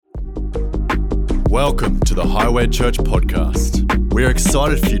Welcome to the Highway Church podcast. We are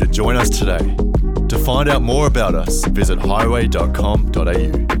excited for you to join us today. To find out more about us, visit highway.com.au.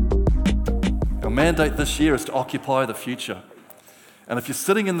 Our mandate this year is to occupy the future. And if you're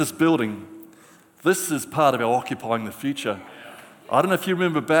sitting in this building, this is part of our occupying the future. I don't know if you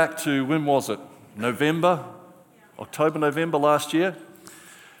remember back to, when was it? October, November last year.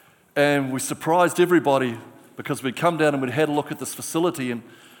 And we surprised everybody because we'd come down and we'd had a look at this facility, and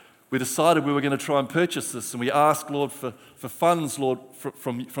we decided we were going to try and purchase this. And we asked, Lord, for funds, Lord,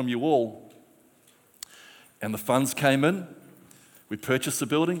 from you all. And the funds came in. We purchased the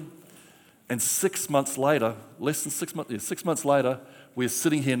building. And 6 months later, less than 6 months, 6 months later, we're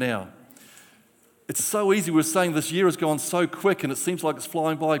sitting here now. It's so easy. We were saying this year has gone so quick and it seems like it's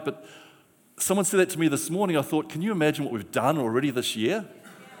flying by. But someone said that to me this morning. I thought, can you imagine what we've done already this year?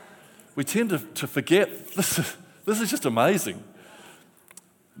 We tend to forget, this is just amazing.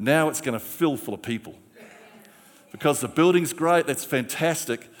 Now it's going to fill full of people. Because the building's great, that's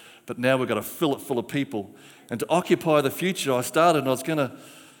fantastic, but now we've got to fill it full of people. And to occupy the future, I was going to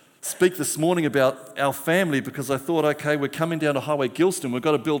speak this morning about our family because I thought, okay, we're coming down to Highway Gilston, we've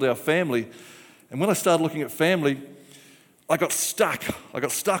got to build our family. And when I started looking at family, I got stuck. I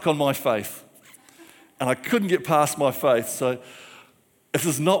got stuck on my faith. And I couldn't get past my faith. So this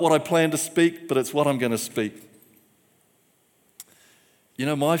is not what I planned to speak, but it's what I'm going to speak. You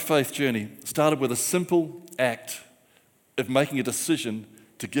know, my faith journey started with a simple act of making a decision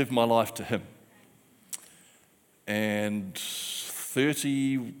to give my life to Him. And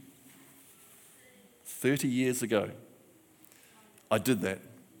 30 years ago, I did that.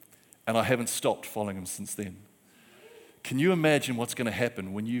 And I haven't stopped following Him since then. Can you imagine what's going to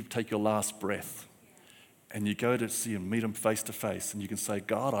happen when you take your last breath and you go to see Him, meet Him face to face, and you can say,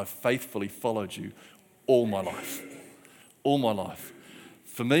 God, I've faithfully followed you all my life. All my life.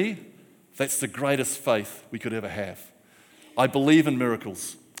 For me, that's the greatest faith we could ever have. I believe in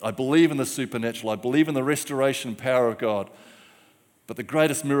miracles. I believe in the supernatural. I believe in the restoration power of God. But the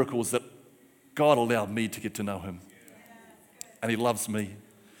greatest miracle is that God allowed me to get to know Him. And He loves me.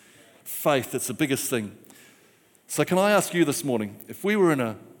 Faith, that's the biggest thing. So can I ask you this morning, if we were in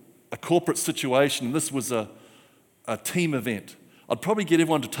a corporate situation and this was a team event, I'd probably get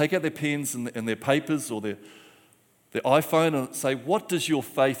everyone to take out their pens and their papers or their iPhone and say, what does your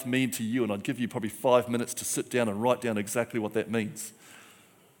faith mean to you? And I'd give you probably 5 minutes to sit down and write down exactly what that means.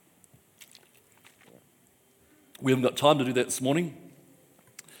 We haven't got time to do that this morning,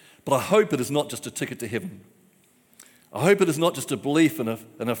 but I hope it is not just a ticket to heaven. I hope it is not just a belief in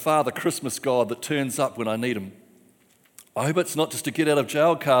a Father Christmas God that turns up when I need Him. I hope it's not just a get out of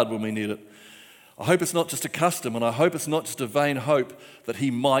jail card when we need it. I hope it's not just a custom, and I hope it's not just a vain hope that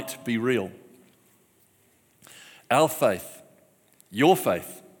He might be real. Our faith, your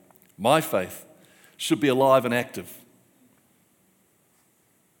faith, my faith, should be alive and active.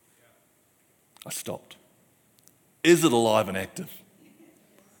 I stopped. Is it alive and active?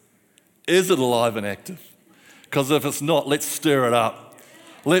 Is it alive and active? Because if it's not, let's stir it up.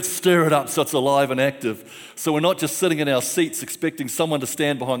 Let's stir it up so it's alive and active. So we're not just sitting in our seats expecting someone to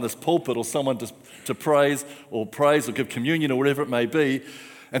stand behind this pulpit or someone to praise or give communion or whatever it may be,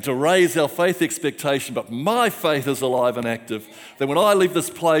 and to raise our faith expectation, but my faith is alive and active. That when I leave this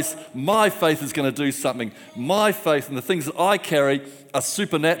place, my faith is going to do something. My faith and the things that I carry are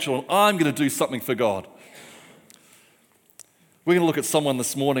supernatural, and I'm going to do something for God. We're going to look at someone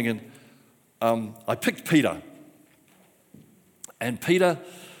this morning, and I picked Peter. And Peter,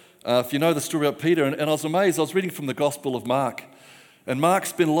 if you know the story about Peter, and I was amazed, I was reading from the Gospel of Mark, and Mark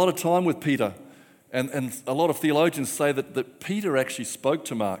spent a lot of time with Peter. And a lot of theologians say that Peter actually spoke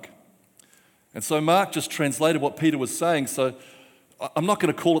to Mark. And so Mark just translated what Peter was saying. So I'm not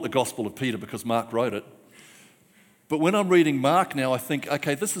going to call it the Gospel of Peter because Mark wrote it. But when I'm reading Mark now, I think,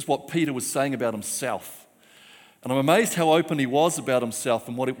 okay, this is what Peter was saying about himself. And I'm amazed how open he was about himself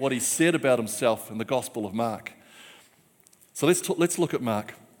and what he said about himself in the Gospel of Mark. So let's look at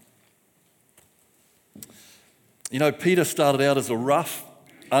Mark. You know, Peter started out as a rough,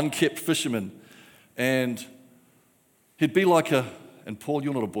 unkept fisherman. And he'd be like and Paul,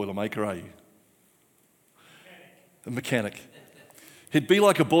 you're not a Boilermaker, are you? A mechanic. He'd be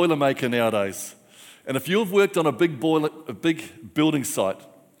like a Boilermaker nowadays. And if you've worked on a big building site,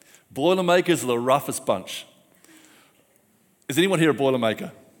 Boilermakers are the roughest bunch. Is anyone here a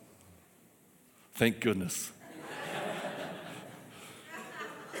Boilermaker? Thank goodness.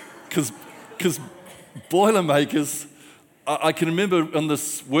 Because Boilermakers, I can remember on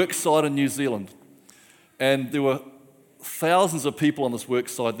this work site in New Zealand, and there were thousands of people on this work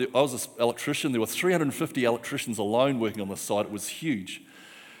site. I was an electrician. There were 350 electricians alone working on this site. It was huge.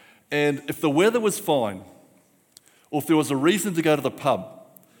 And if the weather was fine, or if there was a reason to go to the pub,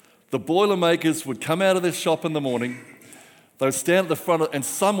 the Boilermakers would come out of their shop in the morning, they would stand at the front, and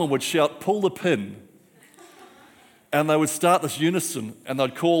someone would shout, "Pull the pin." And they would start this unison, and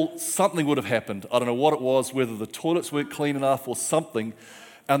they'd call, something would have happened. I don't know what it was, whether the toilets weren't clean enough or something.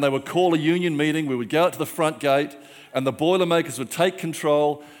 And they would call a union meeting. We would go out to the front gate, and the Boilermakers would take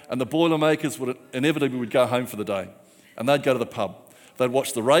control, and the Boilermakers would inevitably go home for the day. And they'd go to the pub. They'd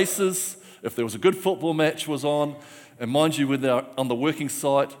watch the races, if there was a good football match was on. And mind you, when they're on the working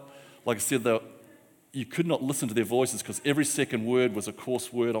site, like I said, you could not listen to their voices because every second word was a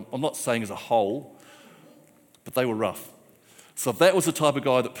coarse word. I'm not saying as a whole, but they were rough. So that was the type of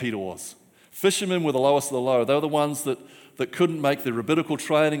guy that Peter was. Fishermen were the lowest of the low. They were the ones that couldn't make their rabbinical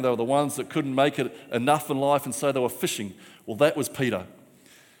training. They were the ones that couldn't make it enough in life, and so they were fishing. Well, that was Peter.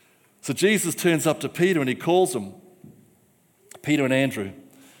 So Jesus turns up to Peter and he calls them, Peter and Andrew.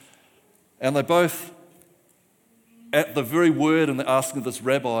 And they both, at the very word and the asking of this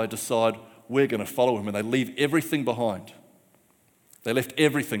rabbi, decide, we're going to follow him. And they leave everything behind. They left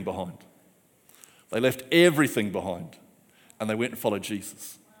everything behind. They left everything behind. And they went and followed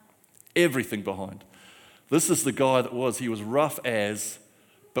Jesus. Everything behind. This is the guy he was rough as,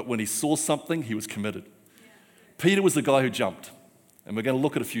 but when he saw something, he was committed. Peter was the guy who jumped. And we're going to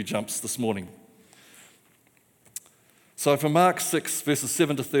look at a few jumps this morning. So from Mark 6, verses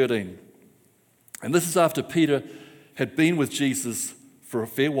 7 to 13. And this is after Peter had been with Jesus for a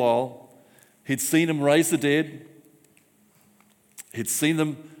fair while. He'd seen him raise the dead. He'd seen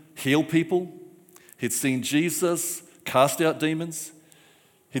them heal people. He'd seen Jesus cast out demons.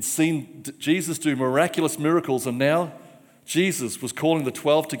 He'd seen Jesus do miraculous miracles, and now Jesus was calling the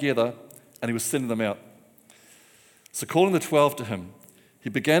 12 together and he was sending them out. So calling the 12 to him, he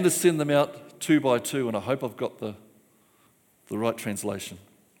began to send them out 2 by 2, and I hope I've got the right translation.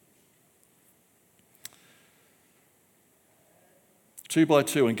 2 by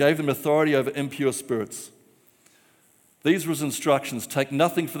 2, and gave them authority over impure spirits. These were his instructions: take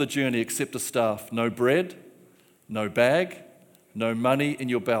nothing for the journey except a staff, no bread, no bag, no money in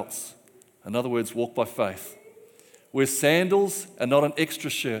your belts. In other words, walk by faith. Wear sandals and not an extra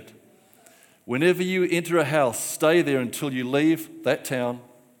shirt. Whenever you enter a house, stay there until you leave that town.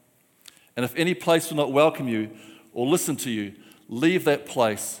 And if any place will not welcome you or listen to you, leave that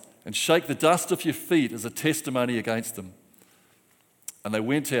place and shake the dust off your feet as a testimony against them. And they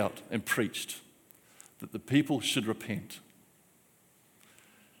went out and preached that the people should repent.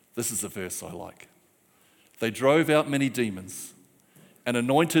 This is a verse I like. They drove out many demons and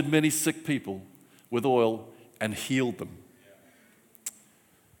anointed many sick people with oil and healed them.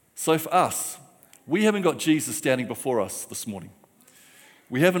 So for us, we haven't got Jesus standing before us this morning.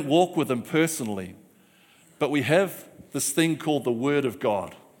 We haven't walked with him personally, but we have this thing called the Word of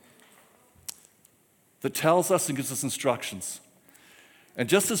God that tells us and gives us instructions. And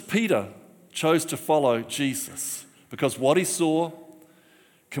just as Peter chose to follow Jesus because what he saw,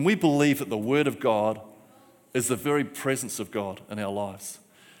 can we believe that the Word of God is the very presence of God in our lives?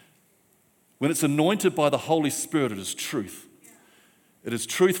 When it's anointed by the Holy Spirit, it is truth. It is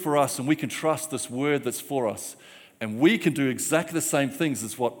truth for us, and we can trust this word that's for us. And we can do exactly the same things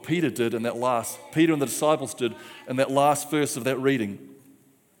as what Peter did in Peter and the disciples did in that last verse of that reading.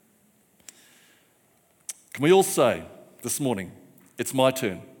 Can we all say this morning, it's my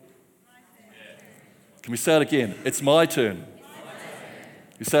turn? Can we say it again? It's my turn.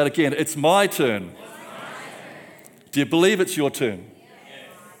 You say it again, it's my turn. Do you believe it's your turn?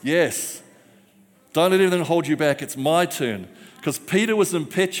 Yes. Don't let anything hold you back. It's my turn. Because Peter was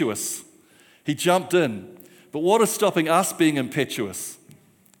impetuous. He jumped in. But what is stopping us being impetuous?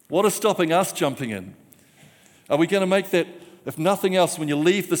 What is stopping us jumping in? Are we going to make that, if nothing else, when you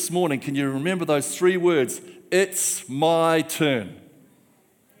leave this morning, can you remember those 3 words? It's my turn.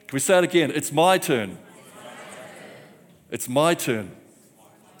 Can we say it again? It's my turn. It's my turn.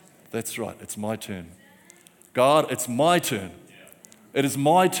 That's right, it's my turn. God, it's my turn. It is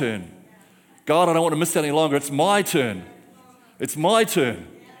my turn. God, I don't want to miss that any longer. It's my turn. It's my turn.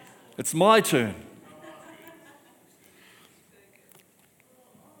 It's my turn.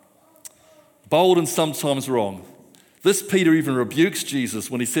 Bold and sometimes wrong. This Peter even rebukes Jesus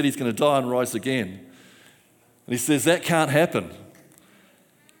when he said he's going to die and rise again. And he says, that can't happen.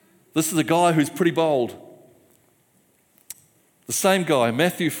 This is a guy who's pretty bold. The same guy,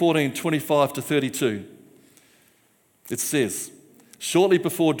 Matthew 14, 25 to 32. It says, shortly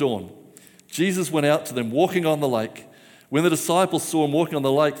before dawn, Jesus went out to them walking on the lake. When the disciples saw him walking on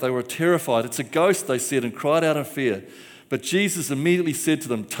the lake, they were terrified. It's a ghost, they said, and cried out in fear. But Jesus immediately said to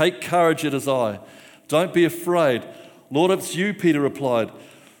them, take courage, it is I. Don't be afraid. Lord, it's you, Peter replied.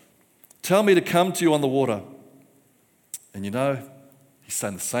 Tell me to come to you on the water. And you know, he's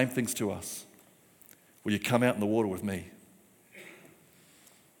saying the same things to us. Will you come out in the water with me?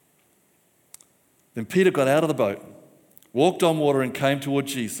 Then Peter got out of the boat, walked on water and came toward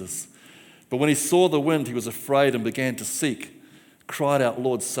Jesus. But when he saw the wind, he was afraid and began to seek, cried out,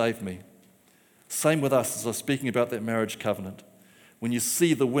 Lord, save me. Same with us as I was speaking about that marriage covenant. When you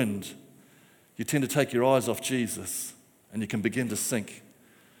see the wind, you tend to take your eyes off Jesus and you can begin to sink.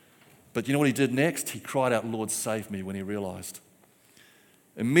 But you know what he did next? He cried out, Lord, save me, when he realized.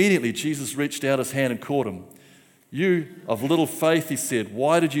 Immediately, Jesus reached out his hand and caught him. You of little faith, he said,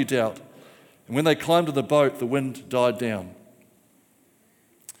 why did you doubt? And when they climbed to the boat, the wind died down.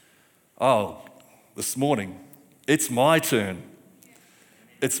 Oh, this morning, it's my turn.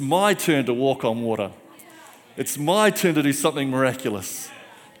 It's my turn to walk on water. It's my turn to do something miraculous.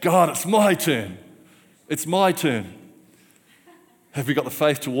 God, it's my turn. It's my turn. Have we got the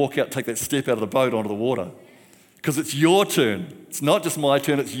faith to walk out, take that step out of the boat onto the water? Because it's your turn. It's not just my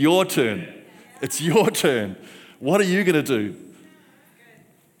turn, it's your turn. It's your turn. What are you going to do?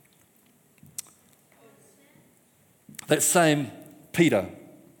 That same Peter,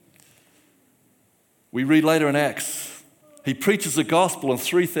 we read later in Acts, he preaches the gospel and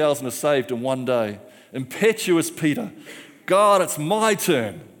 3,000 are saved in one day. Impetuous Peter. God, it's my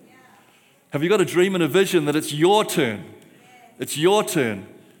turn. Have you got a dream and a vision that it's your turn? It's your turn.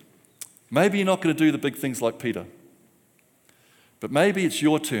 Maybe you're not going to do the big things like Peter. But maybe it's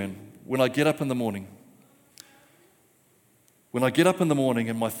your turn when I get up in the morning. When I get up in the morning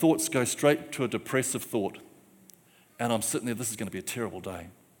and my thoughts go straight to a depressive thought, and I'm sitting there, this is going to be a terrible day.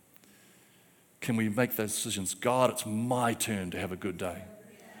 Can we make those decisions? God, it's my turn to have a good day.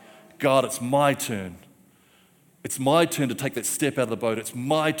 God, it's my turn. It's my turn to take that step out of the boat. It's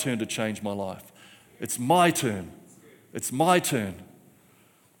my turn to change my life. It's my turn. It's my turn.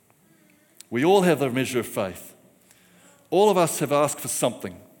 We all have a measure of faith. All of us have asked for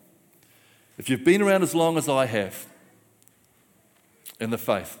something. If you've been around as long as I have in the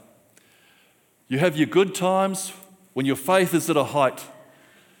faith, you have your good times when your faith is at a height,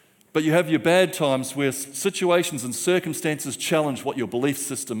 but you have your bad times where situations and circumstances challenge what your belief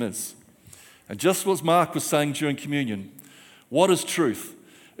system is. And just what Mark was saying during communion, what is truth?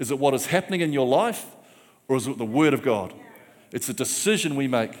 Is it what is happening in your life, or is it the Word of God? It's a decision we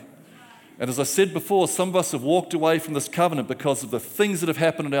make. And as I said before, some of us have walked away from this covenant because of the things that have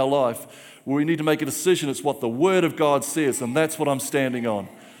happened in our life where we need to make a decision. It's what the Word of God says, and that's what I'm standing on.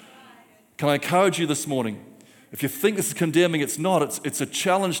 Can I encourage you this morning? If you think this is condemning, it's not. It's a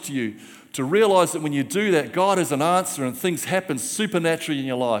challenge to you to realize that when you do that, God has an answer and things happen supernaturally in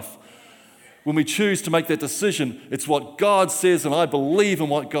your life. When we choose to make that decision, it's what God says, and I believe in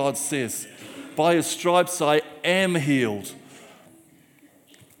what God says. By His stripes I am healed.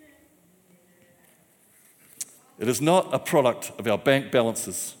 It is not a product of our bank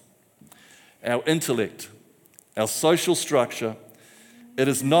balances, our intellect, our social structure. It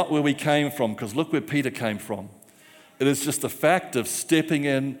is not where we came from, because look where Peter came from. It is just the fact of stepping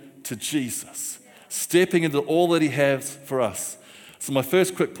in to Jesus, stepping into all that He has for us. So my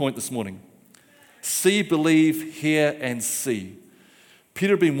first quick point this morning, see, believe, hear, and see.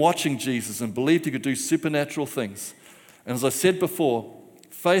 Peter had been watching Jesus and believed He could do supernatural things. And as I said before,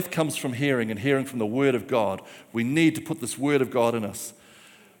 faith comes from hearing and hearing from the Word of God. We need to put this Word of God in us.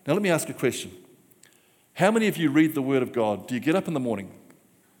 Now let me ask a question. How many of you read the Word of God? Do you get up in the morning?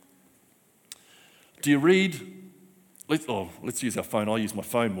 Do you read? Let's use our phone. I use my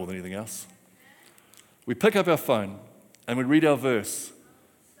phone more than anything else. We pick up our phone and we read our verse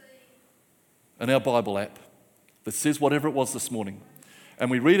in our Bible app that says whatever it was this morning.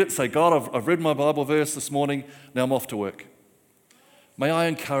 And we read it, say, God, I've read my Bible verse this morning, now I'm off to work. May I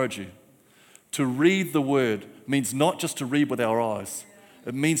encourage you to read the Word means not just to read with our eyes,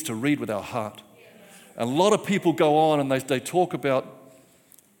 it means to read with our heart. And a lot of people go on and they talk about,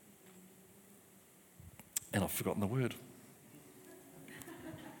 and I've forgotten the word.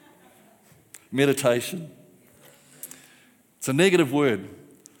 Meditation. It's a negative word.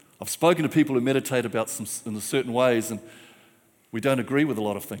 I've spoken to people who meditate about some in certain ways, and we don't agree with a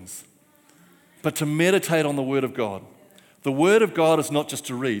lot of things. But to meditate on the Word of God. The Word of God is not just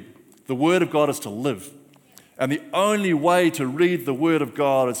to read. The Word of God is to live. And the only way to read the Word of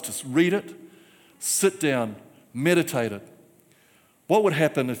God is to read it, sit down, meditate it. What would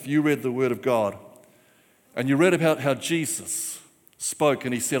happen if you read the Word of God and you read about how Jesus spoke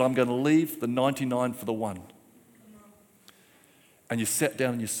and He said, I'm going to leave the 99 for the one. And you sat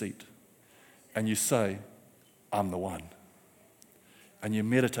down in your seat and you say, I'm the one. And you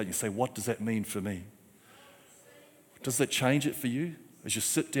meditate, you say, what does that mean for me? Does that change it for you? as you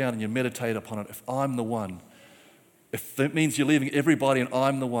sit down and you meditate upon it, if I'm the one, if that means you're leaving everybody and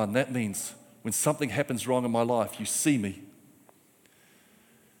I'm the one, that means when something happens wrong in my life, you see me.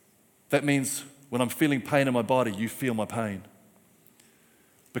 That means when I'm feeling pain in my body, you feel my pain.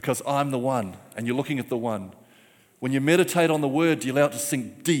 Because I'm the one, and you're looking at the one. When you meditate on the word, you allow it to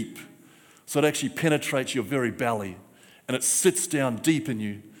sink deep, so it actually penetrates your very belly, and it sits down deep in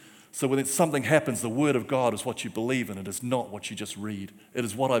you. So when something happens, the word of God is what you believe in. It is not what you just read. It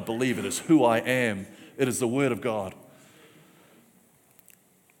is what I believe. It is who I am. It is the word of God.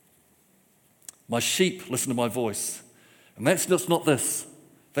 My sheep listen to my voice. And that's just not this.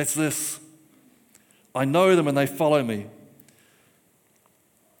 That's this. I know them and they follow me.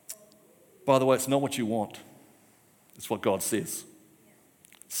 By the way, it's not what you want. It's what God says.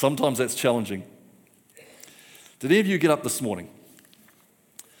 Sometimes that's challenging. Did any of you get up this morning?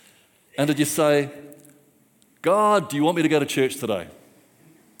 And did you say, God, do you want me to go to church today?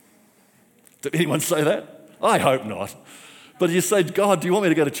 Did anyone say that? I hope not. But you say, God, do you want me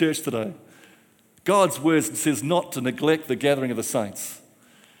to go to church today? God's word says not to neglect the gathering of the saints.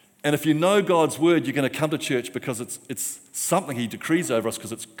 And if you know God's word, you're going to come to church because it's something he decrees over us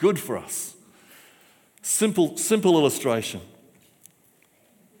because it's good for us. Simple illustration.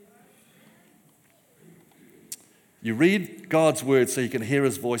 You read God's word so you can hear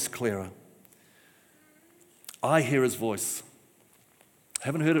his voice clearer. I hear his voice. I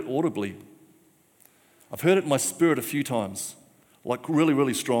haven't heard it audibly. I've heard it in my spirit a few times, like really,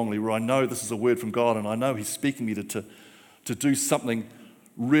 really strongly, where I know this is a word from God and I know he's speaking me to do something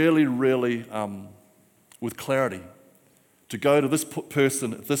really, really with clarity, to go to this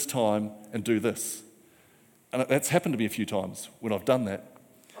person at this time and do this. And that's happened to me a few times when I've done that.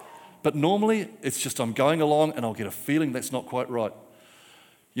 But normally, it's just I'm going along and I'll get a feeling that's not quite right.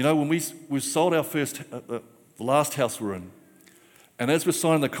 You know, when we sold our first, the last house we're in, and as we're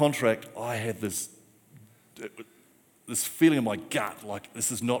signing the contract, I had this feeling in my gut, like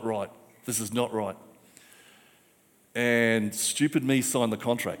this is not right. This is not right. And stupid me signed the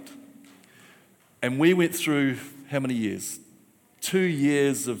contract. And we went through how many years? 2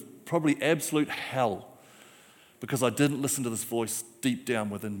 years of probably absolute hell because I didn't listen to this voice deep down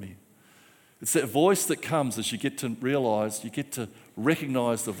within me. It's that voice that comes as you get to realize, you get to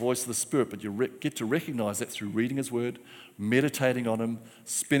recognize the voice of the Spirit, but you get to recognize that through reading his word, meditating on him,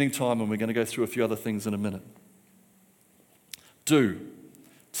 spending time, and we're going to go through a few other things in a minute. Do.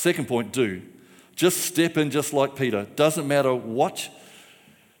 Second point, do. Just step in just like Peter. Doesn't matter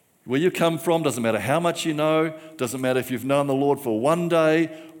where you come from, doesn't matter how much you know, doesn't matter if you've known the Lord for one day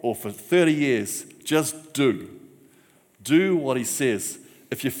or for 30 years. Just do. Do what he says.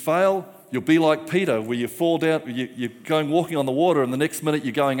 If you fail, you'll be like Peter, where you fall down, you're going walking on the water, and the next minute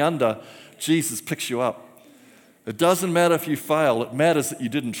you're going under. Jesus picks you up. It doesn't matter if you fail. It matters that you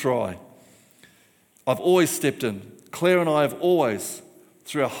didn't try. I've always stepped in. Claire and I have always,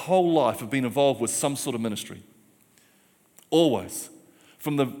 through our whole life, have been involved with some sort of ministry. Always.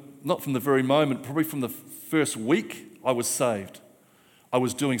 Not from the very moment, probably from the first week I was saved, I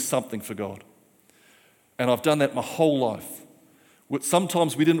was doing something for God. And I've done that my whole life.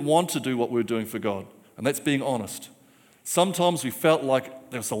 Sometimes we didn't want to do what we were doing for God, and that's being honest. Sometimes we felt like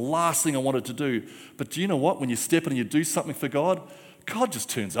that was the last thing I wanted to do. But do you know what? When you step in and you do something for God, God just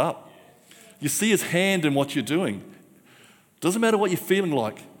turns up. You see his hand in what you're doing. Doesn't matter what you're feeling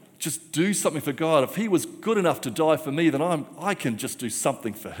like. Just do something for God. If he was good enough to die for me, then I can just do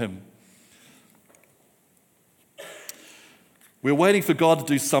something for him. We're waiting for God to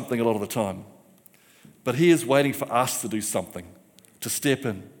do something a lot of the time. But he is waiting for us to do something, to step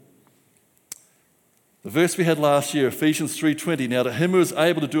in. The verse we had last year, Ephesians 3:20, now to him who is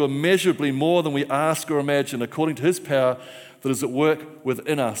able to do immeasurably more than we ask or imagine, according to his power that is at work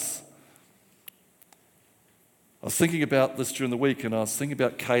within us. I was thinking about this during the week, and I was thinking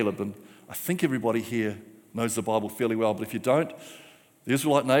about Caleb, and I think everybody here knows the Bible fairly well, but if you don't, the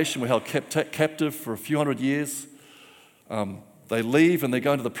Israelite nation were held captive for a few hundred years. They leave and they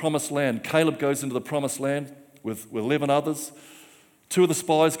go into the promised land. Caleb goes into the promised land with 11 others. 2 of the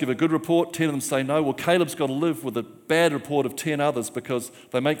spies give a good report, 10 of them say no. Well, Caleb's got to live with a bad report of 10 others because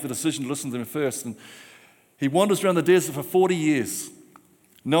they make the decision to listen to him first. And he wanders around the desert for 40 years,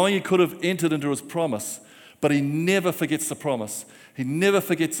 knowing he could have entered into his promise, but he never forgets the promise. He never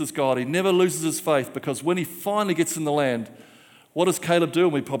forgets his God. He never loses his faith, because when he finally gets in the land, what does Caleb do?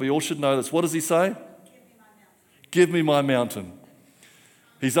 And we probably all should know this. What does he say? Give me my mountain.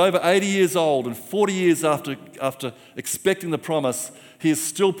 He's over 80 years old, and 40 years after expecting the promise, he is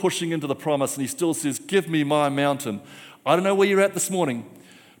still pushing into the promise, and he still says, give me my mountain. I don't know where you're at this morning,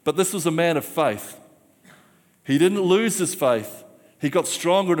 but this was a man of faith. He didn't lose his faith. He got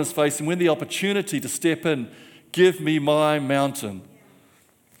stronger in his faith, and when the opportunity to step in, give me my mountain.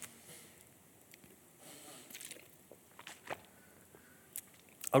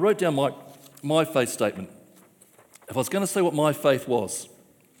 I wrote down my faith statement. If I was going to say what my faith was,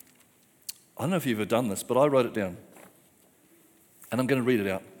 I don't know if you've ever done this, but I wrote it down. And I'm going to read it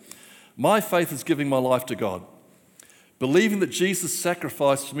out. My faith is giving my life to God. Believing that Jesus'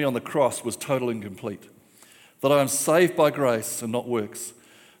 sacrifice for me on the cross was total and complete. That I am saved by grace and not works.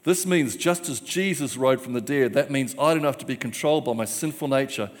 This means just as Jesus rose from the dead, that means I don't have to be controlled by my sinful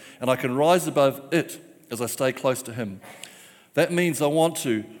nature, and I can rise above it as I stay close to him. That means I want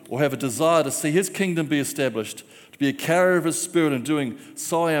to, or have a desire to see his kingdom be established, to be a carrier of his spirit in doing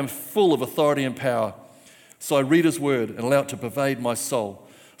so. I am full of authority and power. So I read his word and allow it to pervade my soul.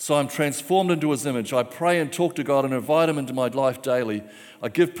 So I'm transformed into his image. I pray and talk to God and invite him into my life daily. I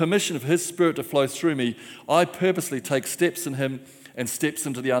give permission for his spirit to flow through me. I purposely take steps in him and steps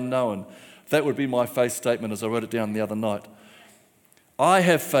into the unknown. That would be my faith statement as I wrote it down the other night. I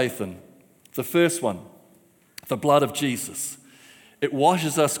have faith in the first one, the blood of Jesus. It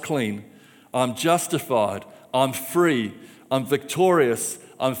washes us clean. I'm justified. I'm free. I'm victorious.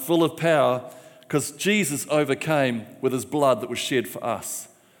 I'm full of power because Jesus overcame with his blood that was shed for us.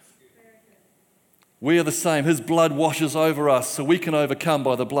 We are the same. His blood washes over us so we can overcome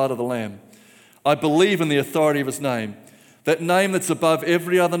by the blood of the Lamb. I believe in the authority of his name, that name that's above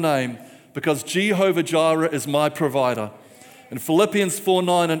every other name, because Jehovah Jireh is my provider. In Philippians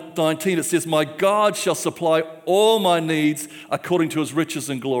 4:19 it says, my God shall supply all my needs according to his riches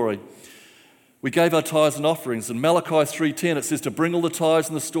and glory. We gave our tithes and offerings. In Malachi 3:10 it says to bring all the tithes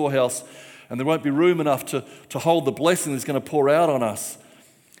in the storehouse, and there won't be room enough to hold the blessing that's going to pour out on us.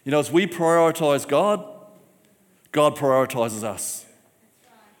 You know, as we prioritize God, God prioritizes us.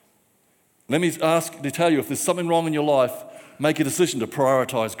 Let me tell you, if there's something wrong in your life, make a decision to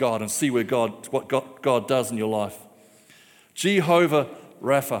prioritize God and see what God does in your life. Jehovah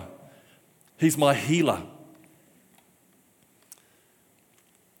Rapha, he's my healer.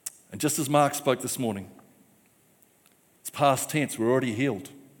 And just as Mark spoke this morning, it's past tense, we're already healed.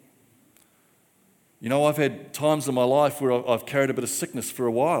 You know, I've had times in my life where I've carried a bit of sickness for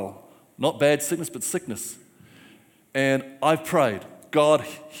a while. Not bad sickness, but sickness. And I've prayed, God,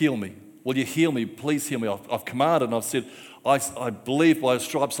 heal me. Will you heal me? Please heal me. I've commanded and I've said, I believe by his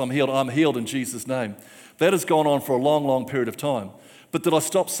stripes I'm healed. I'm healed in Jesus' name. That has gone on for a long, long period of time. But did I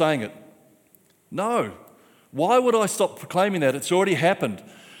stop saying it? No. Why would I stop proclaiming that? It's already happened.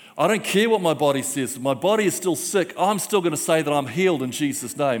 I don't care what my body says. If my body is still sick, I'm still going to say that I'm healed in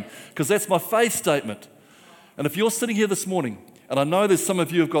Jesus' name, because that's my faith statement. And if you're sitting here this morning, and I know there's some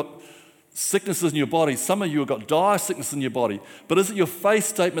of you who have got sicknesses in your body, some of you have got dire sickness in your body, but is it your faith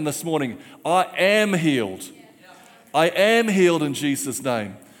statement this morning? I am healed. I am healed in Jesus'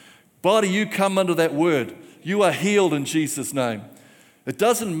 name. Body, you come under that word. You are healed in Jesus' name. It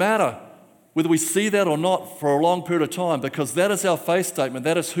doesn't matter whether we see that or not for a long period of time, because that is our faith statement.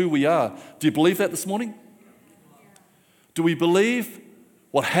 That is who we are. Do you believe that this morning? Do we believe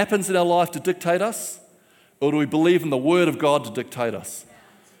what happens in our life to dictate us? Or do we believe in the word of God to dictate us?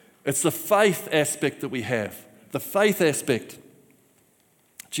 It's the faith aspect that we have. The faith aspect.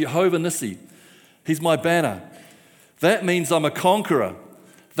 Jehovah Nissi, he's my banner. That means I'm a conqueror.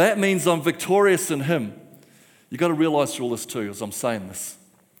 That means I'm victorious in him. You've got to realize through all this too, as I'm saying this.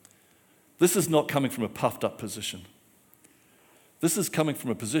 This is not coming from a puffed up position. This is coming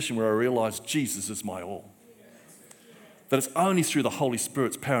from a position where I realize Jesus is my all. That it's only through the Holy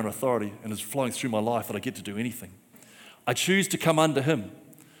Spirit's power and authority and is flowing through my life that I get to do anything. I choose to come under him.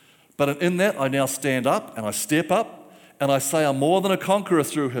 But in that, I now stand up and I step up and I say I'm more than a conqueror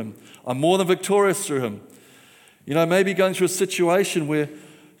through him. I'm more than victorious through him. You know, maybe going through a situation where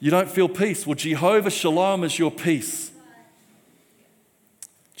you don't feel peace. Well, Jehovah Shalom is your peace.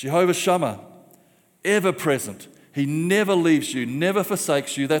 Jehovah Shammah, ever present. He never leaves you, never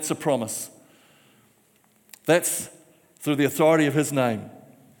forsakes you. That's a promise. That's through the authority of his name.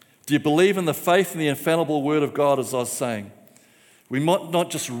 Do you believe in the faith and the infallible word of God, as I was saying? We might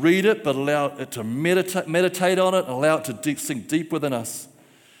not just read it, but allow it to meditate on it and allow it to sink deep within us.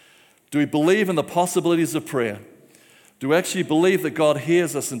 Do we believe in the possibilities of prayer? Do we actually believe that God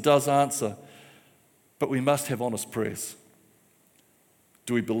hears us and does answer? But we must have honest prayers.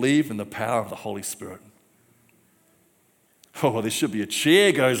 Do we believe in the power of the Holy Spirit? Oh, there should be a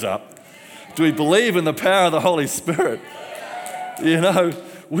chair goes up. Do we believe in the power of the Holy Spirit? You know,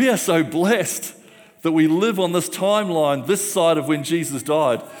 we are so blessed that we live on this timeline, this side of when Jesus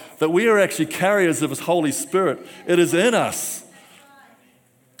died, that we are actually carriers of his Holy Spirit. It is in us.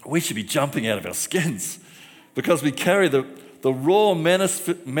 We should be jumping out of our skins because we carry the The raw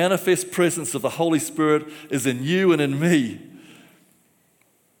manifest presence of the Holy Spirit is in you and in me.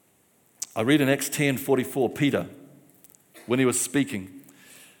 I read in Acts 10:44, Peter, when he was speaking.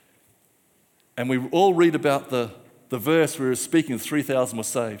 And we all read about the verse where he was speaking, 3,000 were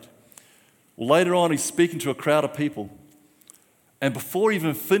saved. Well, later on, he's speaking to a crowd of people. And before he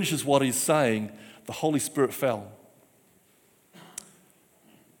even finishes what he's saying, the Holy Spirit fell.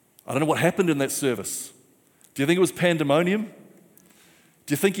 I don't know what happened in that service. Do you think it was pandemonium?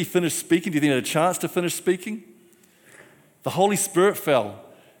 Do you think he finished speaking? Do you think he had a chance to finish speaking? The Holy Spirit fell.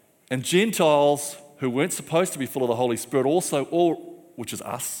 And Gentiles who weren't supposed to be full of the Holy Spirit also, which is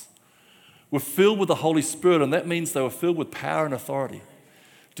us, were filled with the Holy Spirit. And that means they were filled with power and authority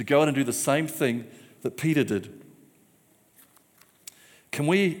to go out and do the same thing that Peter did. Can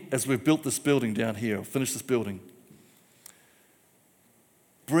we, as we've built this building down here, finish this building,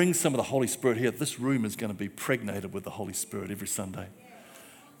 bring some of the Holy Spirit here? This room is going to be pregnated with the Holy Spirit every Sunday.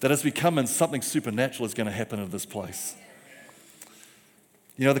 That as we come in, something supernatural is going to happen in this place.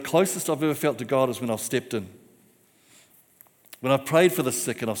 You know, the closest I've ever felt to God is when I've stepped in. When I've prayed for the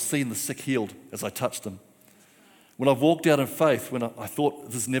sick and I've seen the sick healed as I touched them. When I've walked out in faith, when I thought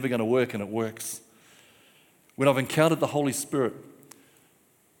this is never going to work and it works. When I've encountered the Holy Spirit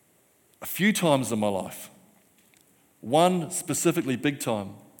a few times in my life. One specifically big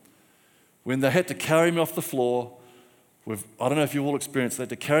time, when they had to carry me off the floor. I don't know if you've all experienced that.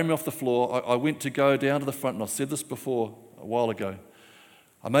 To carry me off the floor, I went to go down to the front, and I've said this before a while ago.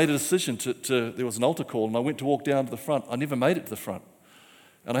 I made a decision there was an altar call, and I went to walk down to the front. I never made it to the front.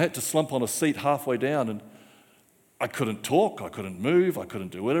 And I had to slump on a seat halfway down, and I couldn't talk, I couldn't move, I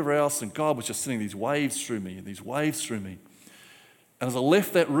couldn't do whatever else, and God was just sending these waves through me. And as I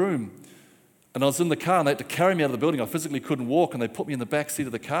left that room, and I was in the car, and they had to carry me out of the building. I physically couldn't walk, and they put me in the back seat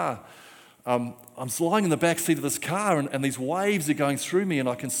of the car. I'm lying in the back seat of this car, and these waves are going through me, and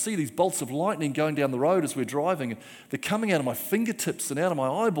I can see these bolts of lightning going down the road as we're driving. They're coming out of my fingertips and out of my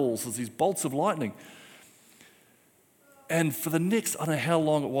eyeballs as these bolts of lightning. And for the next, I don't know how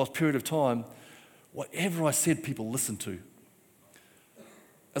long it was, period of time, whatever I said, people listened to.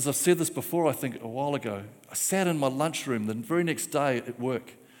 As I've said this before, I think a while ago, I sat in my lunchroom the very next day at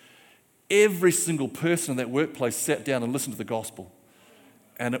work. Every single person in that workplace sat down and listened to the gospel.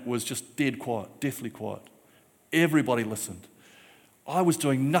 And it was just dead quiet, deathly quiet. Everybody listened. I was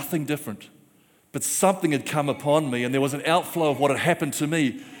doing nothing different, but something had come upon me and there was an outflow of what had happened to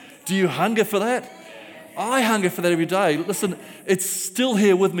me. Do you hunger for that? I hunger for that every day. Listen, it's still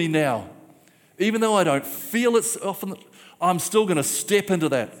here with me now. Even though I don't feel it often, I'm still going to step into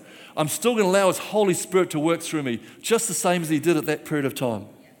that. I'm still going to allow His Holy Spirit to work through me, just the same as He did at that period of time.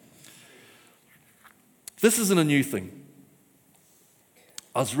 This isn't a new thing.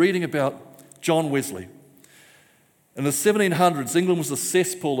 I was reading about John Wesley. In the 1700s, England was a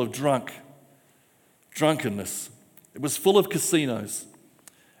cesspool of drunkenness. It was full of casinos.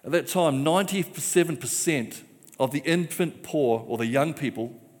 At that time, 97% of the infant poor, or the young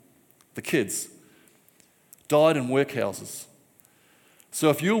people, the kids, died in workhouses. So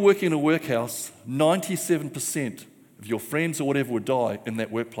if you were working in a workhouse, 97% of your friends or whatever would die in that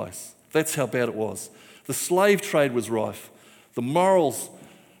workplace. That's how bad it was. The slave trade was rife. The morals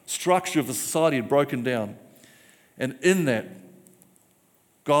structure of the society had broken down. And in that,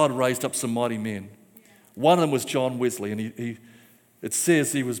 God raised up some mighty men. One of them was John Wesley, and it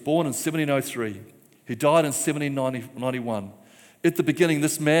says he was born in 1703. He died in 1791. At the beginning,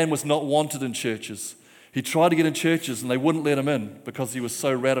 this man was not wanted in churches. He tried to get in churches, and they wouldn't let him in because he was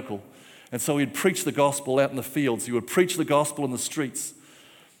so radical. And so he'd preach the gospel out in the fields. He would preach the gospel in the streets.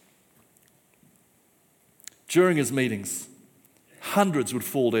 During his meetings, hundreds would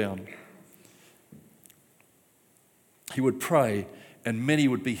fall down. He would pray, and many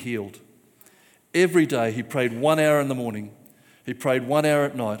would be healed. Every day he prayed 1 hour in the morning. He prayed 1 hour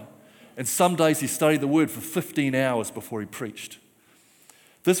at night. And some days he studied the word for 15 hours before he preached.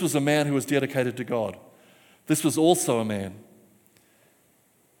 This was a man who was dedicated to God. This was also a man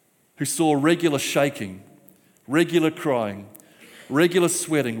who saw regular shaking, regular crying, regular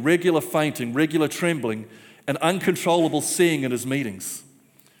sweating, regular fainting, regular trembling, and uncontrollable seeing in his meetings.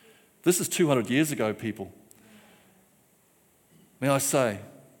 This is 200 years ago, people. May I say,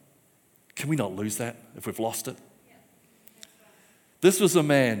 can we not lose that if we've lost it? This was a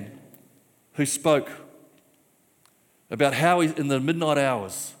man who spoke about how in the midnight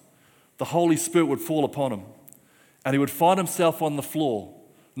hours, the Holy Spirit would fall upon him, and he would find himself on the floor,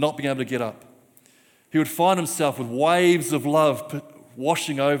 not being able to get up. He would find himself with waves of love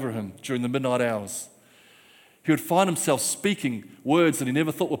washing over him during the midnight hours. He would find himself speaking words that he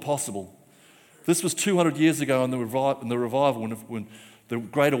never thought were possible. This was 200 years ago in the revival when the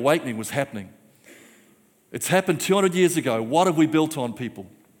Great Awakening was happening. It's happened 200 years ago. What have we built on, people?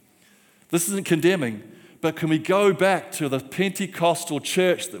 This isn't condemning, but can we go back to the Pentecostal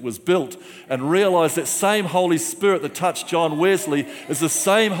church that was built and realize that same Holy Spirit that touched John Wesley is the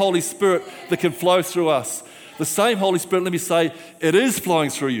same Holy Spirit that can flow through us? The same Holy Spirit, let me say, it is flowing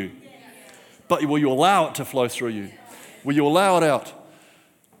through you. But will you allow it to flow through you? Will you allow it out?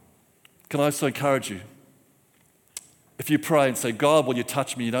 Can I also encourage you? If you pray and say, God, will you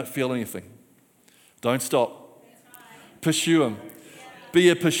touch me? You don't feel anything. Don't stop. Pursue Him. Be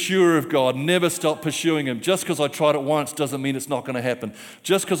a pursuer of God. Never stop pursuing Him. Just because I tried it once doesn't mean it's not going to happen.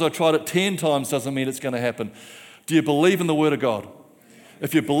 Just because I tried it 10 times doesn't mean it's going to happen. Do you believe in the Word of God?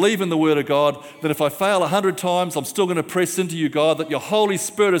 If you believe in the Word of God, then if I fail 100 times, I'm still going to press into you, God, that your Holy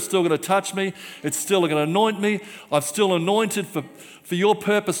Spirit is still going to touch me. It's still going to anoint me. I'm still anointed for your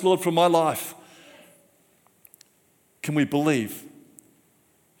purpose, Lord, for my life. Can we believe?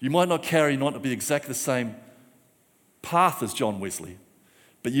 You might not be exactly the same path as John Wesley,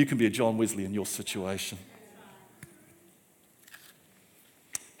 but you can be a John Wesley in your situation.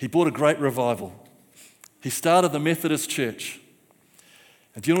 He brought a great revival. He started the Methodist Church.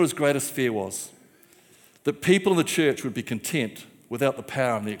 And do you know what his greatest fear was? That people in the church would be content without the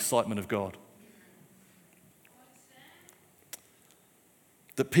power and the excitement of God.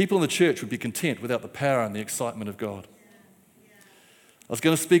 That people in the church would be content without the power and the excitement of God. I was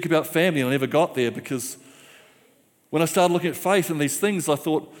going to speak about family and I never got there because when I started looking at faith and these things, I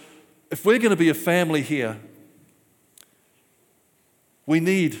thought, if we're going to be a family here, we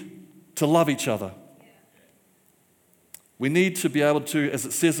need to love each other. We need to be able to, as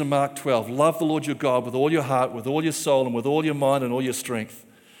it says in Mark 12, love the Lord your God with all your heart, with all your soul, and with all your mind and all your strength.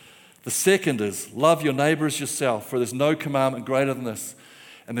 The second is, love your neighbor as yourself, for there's no commandment greater than this.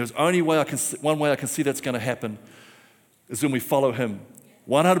 And there's only one way I can see that's going to happen is when we follow Him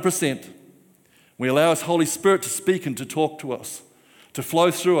 100%. We allow His Holy Spirit to speak and to talk to us, to flow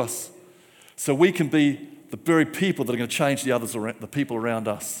through us, so we can be the very people that are going to change the people around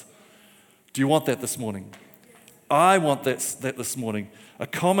us. Do you want that this morning? I want that this morning. A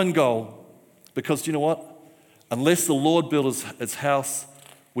common goal, because do you know what? Unless the Lord builds His house,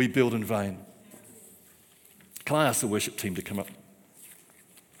 we build in vain. Can I ask the worship team to come up?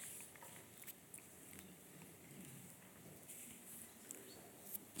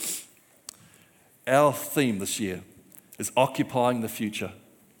 Our theme this year is occupying the future.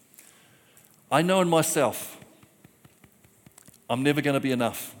 I know in myself, I'm never going to be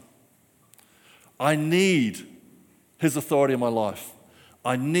enough. I need His authority in my life.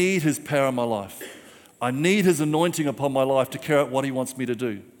 I need His power in my life. I need His anointing upon my life to carry out what He wants me to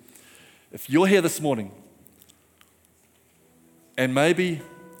do. If you're here this morning and maybe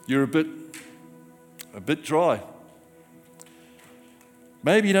you're a bit dry,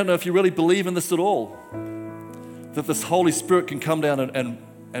 maybe you don't know if you really believe in this at all, that this Holy Spirit can come down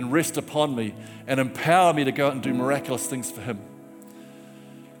and rest upon me and empower me to go out and do miraculous things for Him.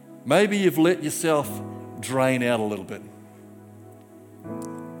 Maybe you've let yourself drain out a little bit.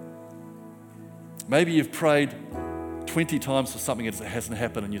 Maybe you've prayed 20 times for something that hasn't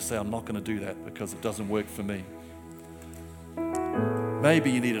happened and you say, I'm not going to do that because it doesn't work for me.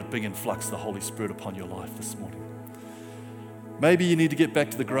 Maybe you need a big influx of the Holy Spirit upon your life this morning. Maybe you need to get back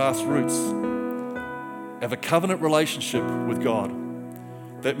to the grassroots, have a covenant relationship with God.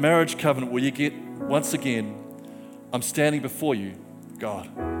 That marriage covenant where you get, once again, I'm standing before you, God.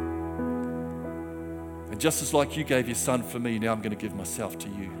 And just as like you gave your son for me, now I'm going to give myself to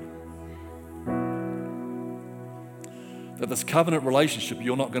you. That this covenant relationship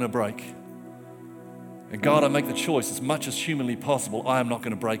you're not going to break. And God, I make the choice as much as humanly possible, I am not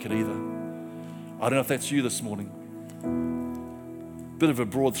going to break it either. I don't know if that's you this morning. Bit of a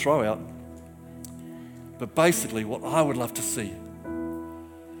broad throw out. But basically what I would love to see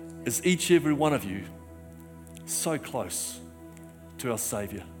is each and every one of you so close to our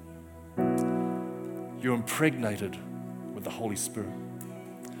Savior. You're impregnated with the Holy Spirit.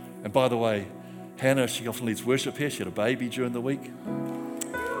 And by the way, Hannah, she often leads worship here. She had a baby during the week.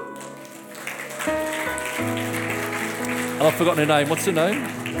 And I've forgotten her name. What's her name?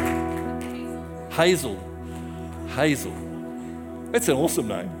 Hazel. Hazel. That's an awesome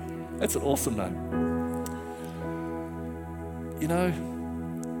name. That's an awesome name. You know,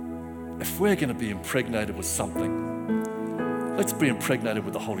 if we're going to be impregnated with something, let's be impregnated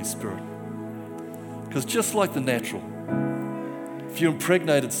with the Holy Spirit. Because just like the natural, if you're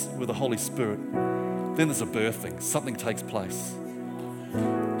impregnated with the Holy Spirit, then there's a birthing. Something takes place.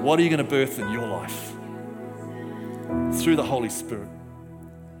 What are you going to birth in your life? Through the Holy Spirit.